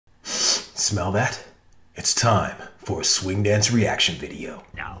Smell that? It's time for a swing dance reaction video.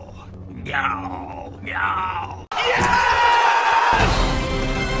 No. No. No.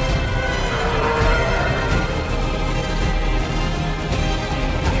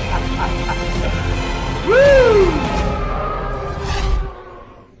 Woo!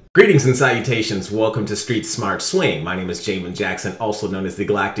 Greetings and salutations. Welcome to Street Smart Swing. My name is Jamin Jackson, also known as the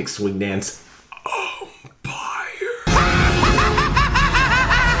Galactic Swing Dance Umpire.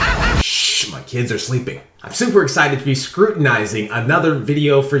 Shh, my kids are sleeping. I'm super excited to be scrutinizing another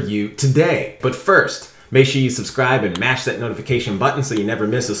video for you today. But first, make sure you subscribe and mash that notification button so you never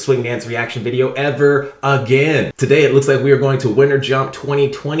miss a swing dance reaction video ever again. Today, it looks like we are going to Winter Jump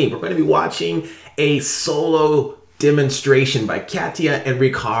 2020. We're going to be watching a solo demonstration by Katja and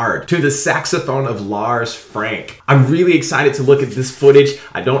Rikard to the saxophone of Lars Frank. I'm really excited to look at this footage.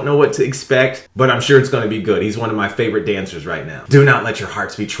 I don't know what to expect, but I'm sure it's going to be good. He's one of my favorite dancers right now. Do not let your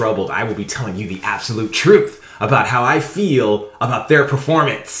hearts be troubled. I will be telling you the absolute truth about how I feel about their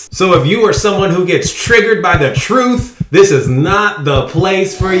performance. So if you are someone who gets triggered by the truth, this is not the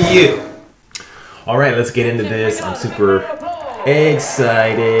place for you. All right, let's get into this. I'm super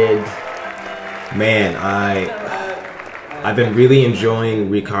excited. Man, I've been really enjoying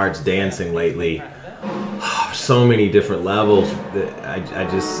Rikard's dancing lately. So many different levels.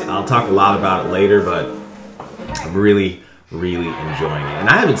 I'll talk a lot about it later, but I'm really enjoying it. And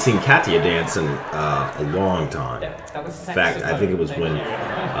I haven't seen Katja dance in a long time. In fact, I think it was when,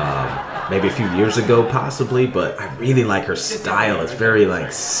 maybe a few years ago possibly, but I really like her style. It's very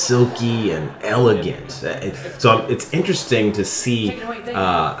like silky and elegant. So it's interesting to see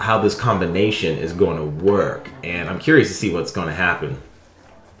how this combination is going to work. And I'm curious to see what's going to happen.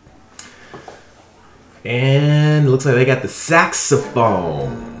 And it looks like they got the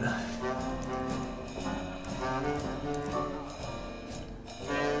saxophone.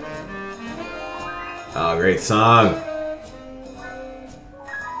 Oh, great song.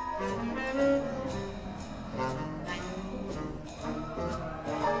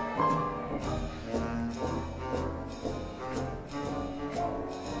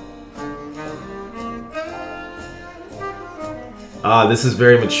 Ah, this is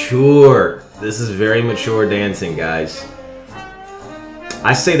very mature. This is very mature dancing, guys.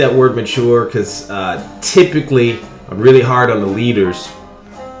 I say that word mature because typically I'm really hard on the leaders.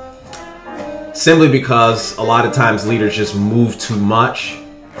 Simply because a lot of times leaders just move too much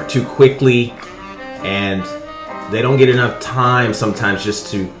or too quickly, and they don't get enough time sometimes just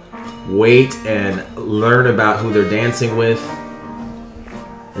to wait and learn about who they're dancing with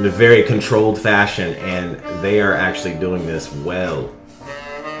in a very controlled fashion, and they are actually doing this well.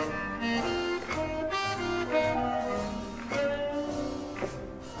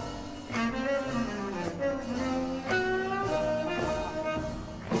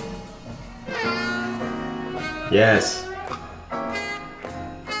 Yes.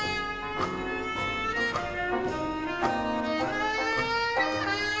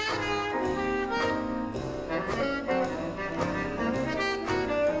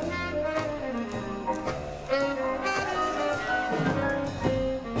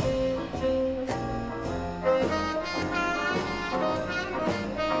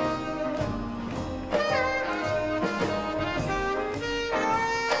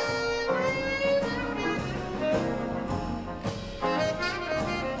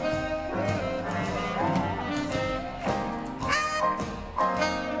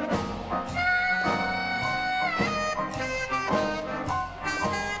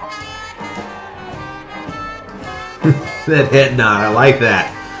 That head nod, I like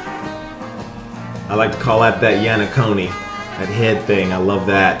that. I like to call that Yanniconi. That head thing, I love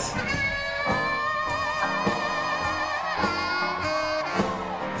that.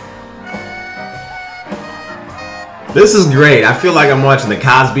 This is great. I feel like I'm watching the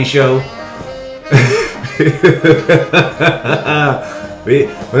Cosby Show.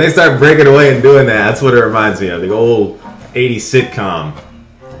 When they start breaking away and doing that, that's what it reminds me of. The old 80s sitcom.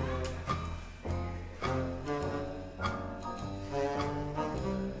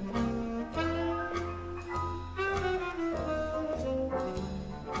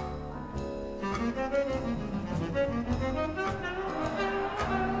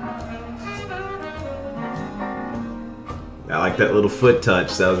 I like that little foot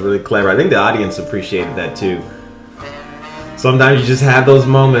touch. That was really clever. I think the audience appreciated that too. Sometimes you just have those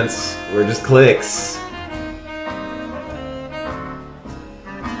moments where it just clicks.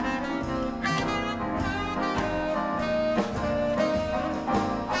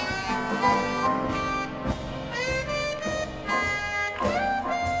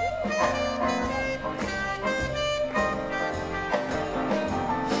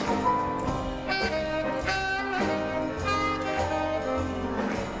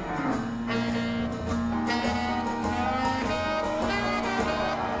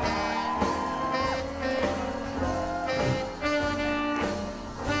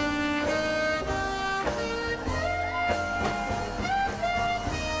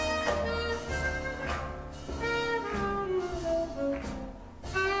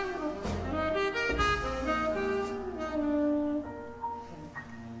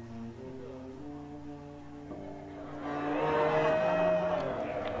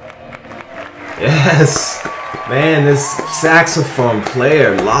 Yes. Man, this saxophone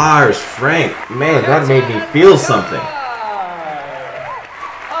player, Lars, Frank, man, that made me feel something.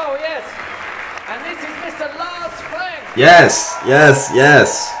 Oh, yes. And this is Mr. Lars Frank. Yes, yes,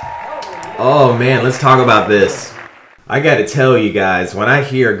 yes. Oh, man, let's talk about this. I gotta tell you guys, when I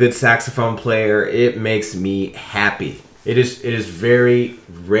hear a good saxophone player, it makes me happy. It is very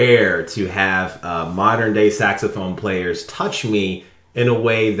rare to have modern day saxophone players touch me in a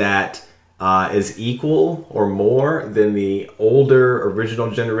way that is equal or more than the older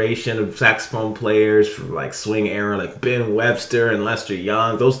original generation of saxophone players from like swing era, like Ben Webster and Lester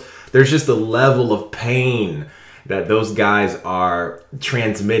Young. There's just a level of pain that those guys are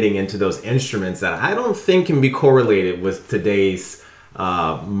transmitting into those instruments that I don't think can be correlated with today's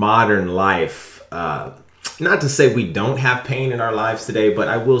modern life. Not to say we don't have pain in our lives today, but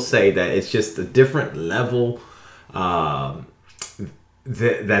I will say that it's just a different level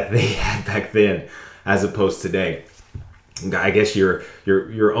that they had back then as opposed to today. I guess you're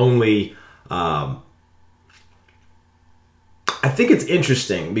only I think it's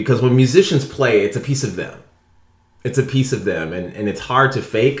interesting because when musicians play, it's a piece of them. It's a piece of them, and it's hard to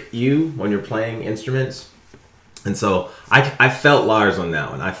fake you when you're playing instruments. And so I felt Lars on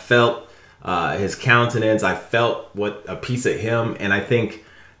that one. I felt his countenance. I felt what a piece of him, and I think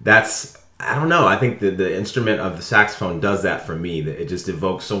that's, I don't know, I think the instrument of the saxophone does that for me. That it just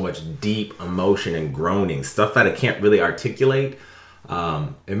evokes so much deep emotion and groaning, stuff that I can't really articulate.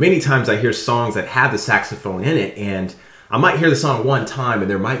 And many times I hear songs that have the saxophone in it, and I might hear the song one time, and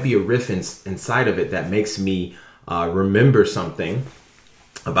there might be a riff inside of it that makes me remember something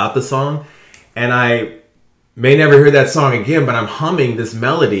about the song, and I may never hear that song again, but I'm humming this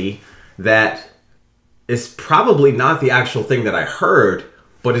melody that is probably not the actual thing that I heard,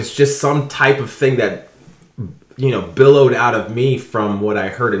 but it's just some type of thing that, you know, billowed out of me from what I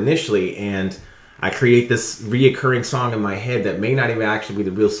heard initially, and I create this reoccurring song in my head that may not even actually be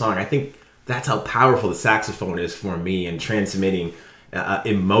the real song. I think that's how powerful the saxophone is for me in transmitting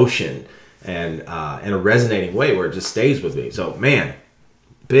emotion and in a resonating way where it just stays with me. So, man,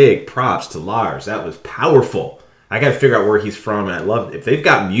 big props to Lars. That was powerful. I got to figure out where he's from, and I love, if they've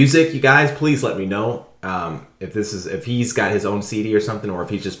got music, you guys, please let me know if he's got his own CD or something, or if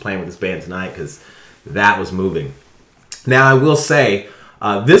he's just playing with his band tonight, because that was moving. Now, I will say,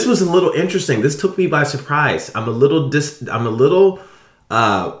 this was a little interesting. This took me by surprise. I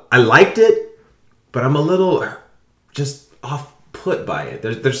liked it, but I'm a little just off put by it.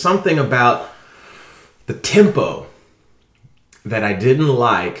 There's something about the tempo that I didn't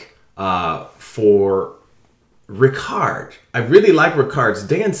like for Rikard. I really like Rikard's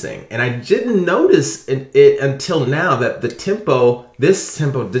dancing, and I didn't notice it until now that this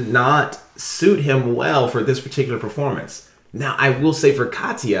tempo did not suit him well for this particular performance. Now, I will say for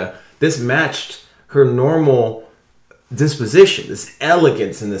Katja, this matched her normal disposition, this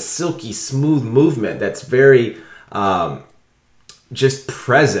elegance and the silky smooth movement that's very just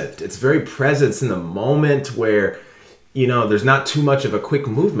present. It's very present in the moment where, you know, there's not too much of a quick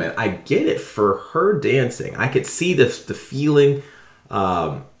movement. I get it for her dancing. I could see the feeling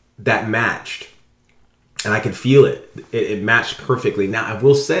that matched, and I could feel it. It matched perfectly. Now, I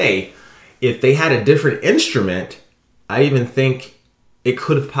will say, if they had a different instrument, I even think it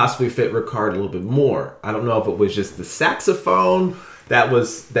could have possibly fit Rikard a little bit more. I don't know if it was just the saxophone that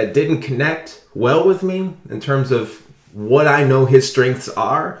didn't connect well with me in terms of what I know his strengths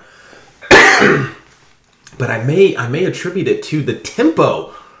are. But I may attribute it to the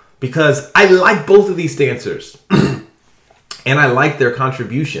tempo, because I like both of these dancers and I like their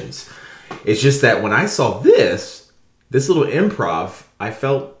contributions. It's just that when I saw this little improv, I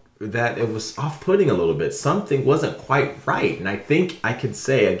felt that it was off-putting a little bit. Something wasn't quite right. And I think I could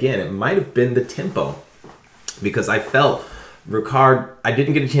say, again, it might have been the tempo, because I felt Rikard, I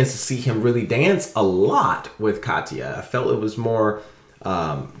didn't get a chance to see him really dance a lot with Katja. I felt it was more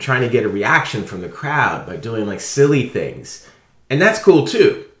trying to get a reaction from the crowd by doing like silly things. And that's cool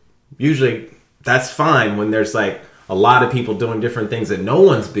too. Usually that's fine when there's like a lot of people doing different things and no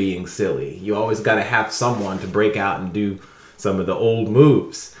one's being silly. You always got to have someone to break out and do some of the old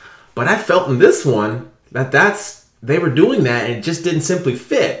moves. But I felt in this one that they were doing that and it just didn't simply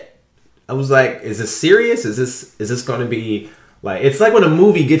fit. I was like, is this serious? Is this going to be like, it's like when a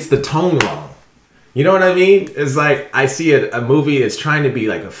movie gets the tone wrong. You know what I mean? It's like I see a movie that's trying to be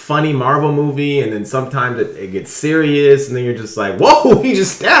like a funny Marvel movie, and then sometimes it gets serious, and then you're just like, whoa, he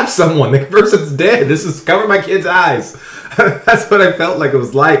just stabbed someone. The person's dead. This is cover my kid's eyes. That's what I felt like it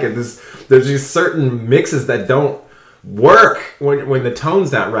was like. And there's these certain mixes that don't work when the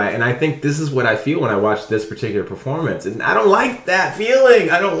tone's not right. And I think this is what I feel when I watch this particular performance. And I don't like that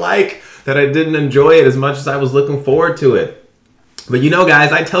feeling. I don't like that I didn't enjoy it as much as I was looking forward to it. But you know,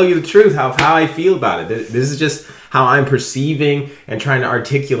 guys, I tell you the truth, how I feel about it. This is just how I'm perceiving and trying to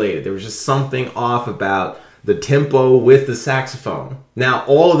articulate it. There was just something off about the tempo with the saxophone. Now,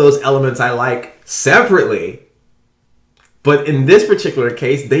 all of those elements I like separately, but in this particular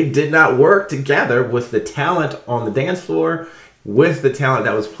case, they did not work together with the talent on the dance floor, with the talent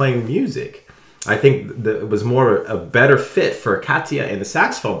that was playing music. I think it was more a better fit for Katja and the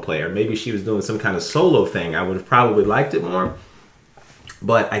saxophone player. Maybe she was doing some kind of solo thing. I would have probably liked it more.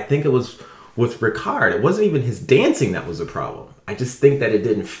 But I think it was with Rikard. It wasn't even his dancing that was a problem. I just think that it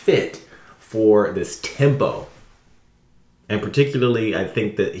didn't fit for this tempo. And particularly, I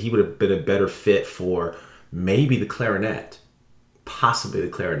think that he would have been a better fit for maybe the clarinet. Possibly the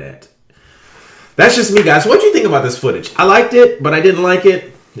clarinet. That's just me, guys. What do you think about this footage? I liked it, but I didn't like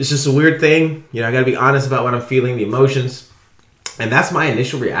it. It's just a weird thing. You know, I gotta be honest about what I'm feeling, the emotions. And that's my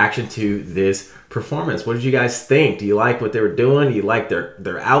initial reaction to this performance. What did you guys think? Do you like what they were doing? Do you like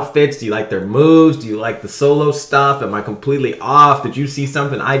their outfits? Do you like their moves? Do you like the solo stuff? Am I completely off? Did you see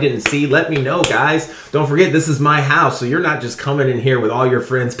something I didn't see? Let me know, guys. Don't forget, this is my house, so you're not just coming in here with all your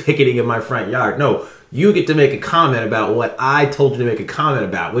friends picketing in my front yard. No, you get to make a comment about what I told you to make a comment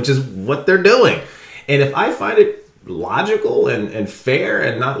about, which is what they're doing. And if I find it logical and fair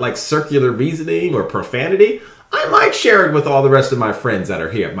and not like circular reasoning or profanity, I might share it with all the rest of my friends that are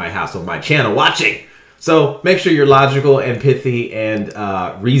here at my house on my channel watching. So make sure you're logical and pithy and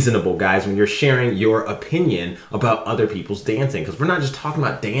reasonable, guys, when you're sharing your opinion about other people's dancing. Because we're not just talking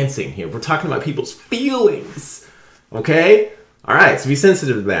about dancing here. We're talking about people's feelings. Okay? All right, so be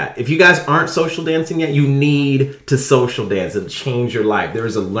sensitive to that. If you guys aren't social dancing yet, you need to social dance. It'll change your life. There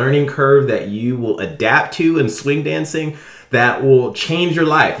is a learning curve that you will adapt to in swing dancing that will change your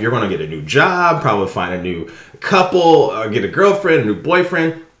life. You're going to get a new job, probably find a new couple, or get a girlfriend, a new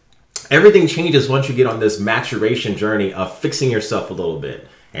boyfriend. Everything changes once you get on this maturation journey of fixing yourself a little bit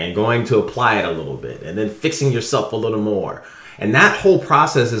and going to apply it a little bit and then fixing yourself a little more. And that whole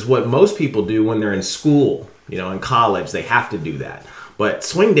process is what most people do when they're in school, you know, in college. They have to do that. But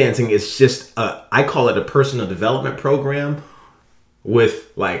swing dancing is just, I call it a personal development program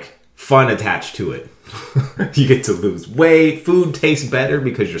with like fun attached to it. You get to lose weight. Food tastes better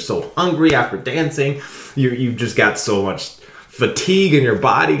because you're so hungry after dancing. You've just got so much fatigue in your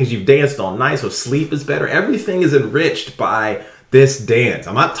body because you've danced all night, so sleep is better. Everything is enriched by this dance.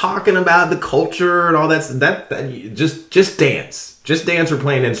 I'm not talking about the culture and all that. Just dance. Just dance or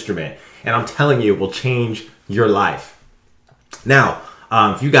play an instrument. And I'm telling you, it will change your life. Now,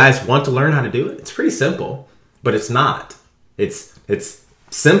 if you guys want to learn how to do it, it's pretty simple, but it's not. It's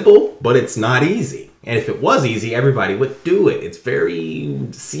simple, but it's not easy. And if it was easy, everybody would do it. It's very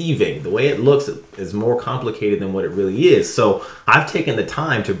deceiving. The way it looks is more complicated than what it really is. So I've taken the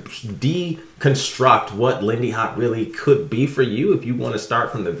time to deconstruct what Lindy Hop really could be for you if you want to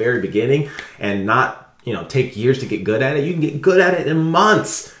start from the very beginning and not, you know, take years to get good at it. You can get good at it in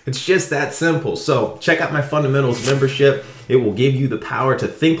months. It's just that simple. So check out my fundamentals membership. It will give you the power to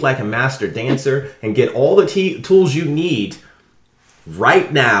think like a master dancer and get all the tools you need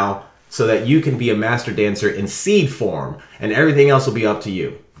right now so that you can be a master dancer in seed form, and everything else will be up to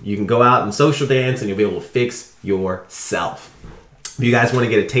you. You can go out and social dance and you'll be able to fix yourself. If you guys want to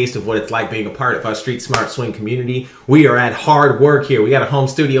get a taste of what it's like being a part of our Street Smart Swing community, we are at hard work here. We got a home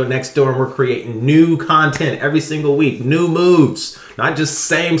studio next door and we're creating new content every single week, new moves, not just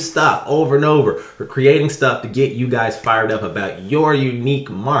same stuff over and over. We're creating stuff to get you guys fired up about your unique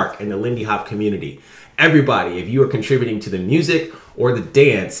mark in the Lindy Hop community. Everybody, if you are contributing to the music or the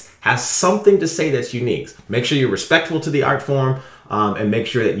dance, has something to say that's unique. Make sure you're respectful to the art form and make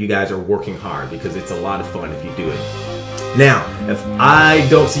sure that you guys are working hard because it's a lot of fun if you do it. Now, if I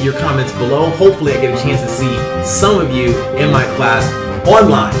don't see your comments below, hopefully I get a chance to see some of you in my class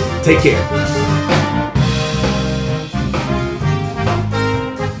online. Take care.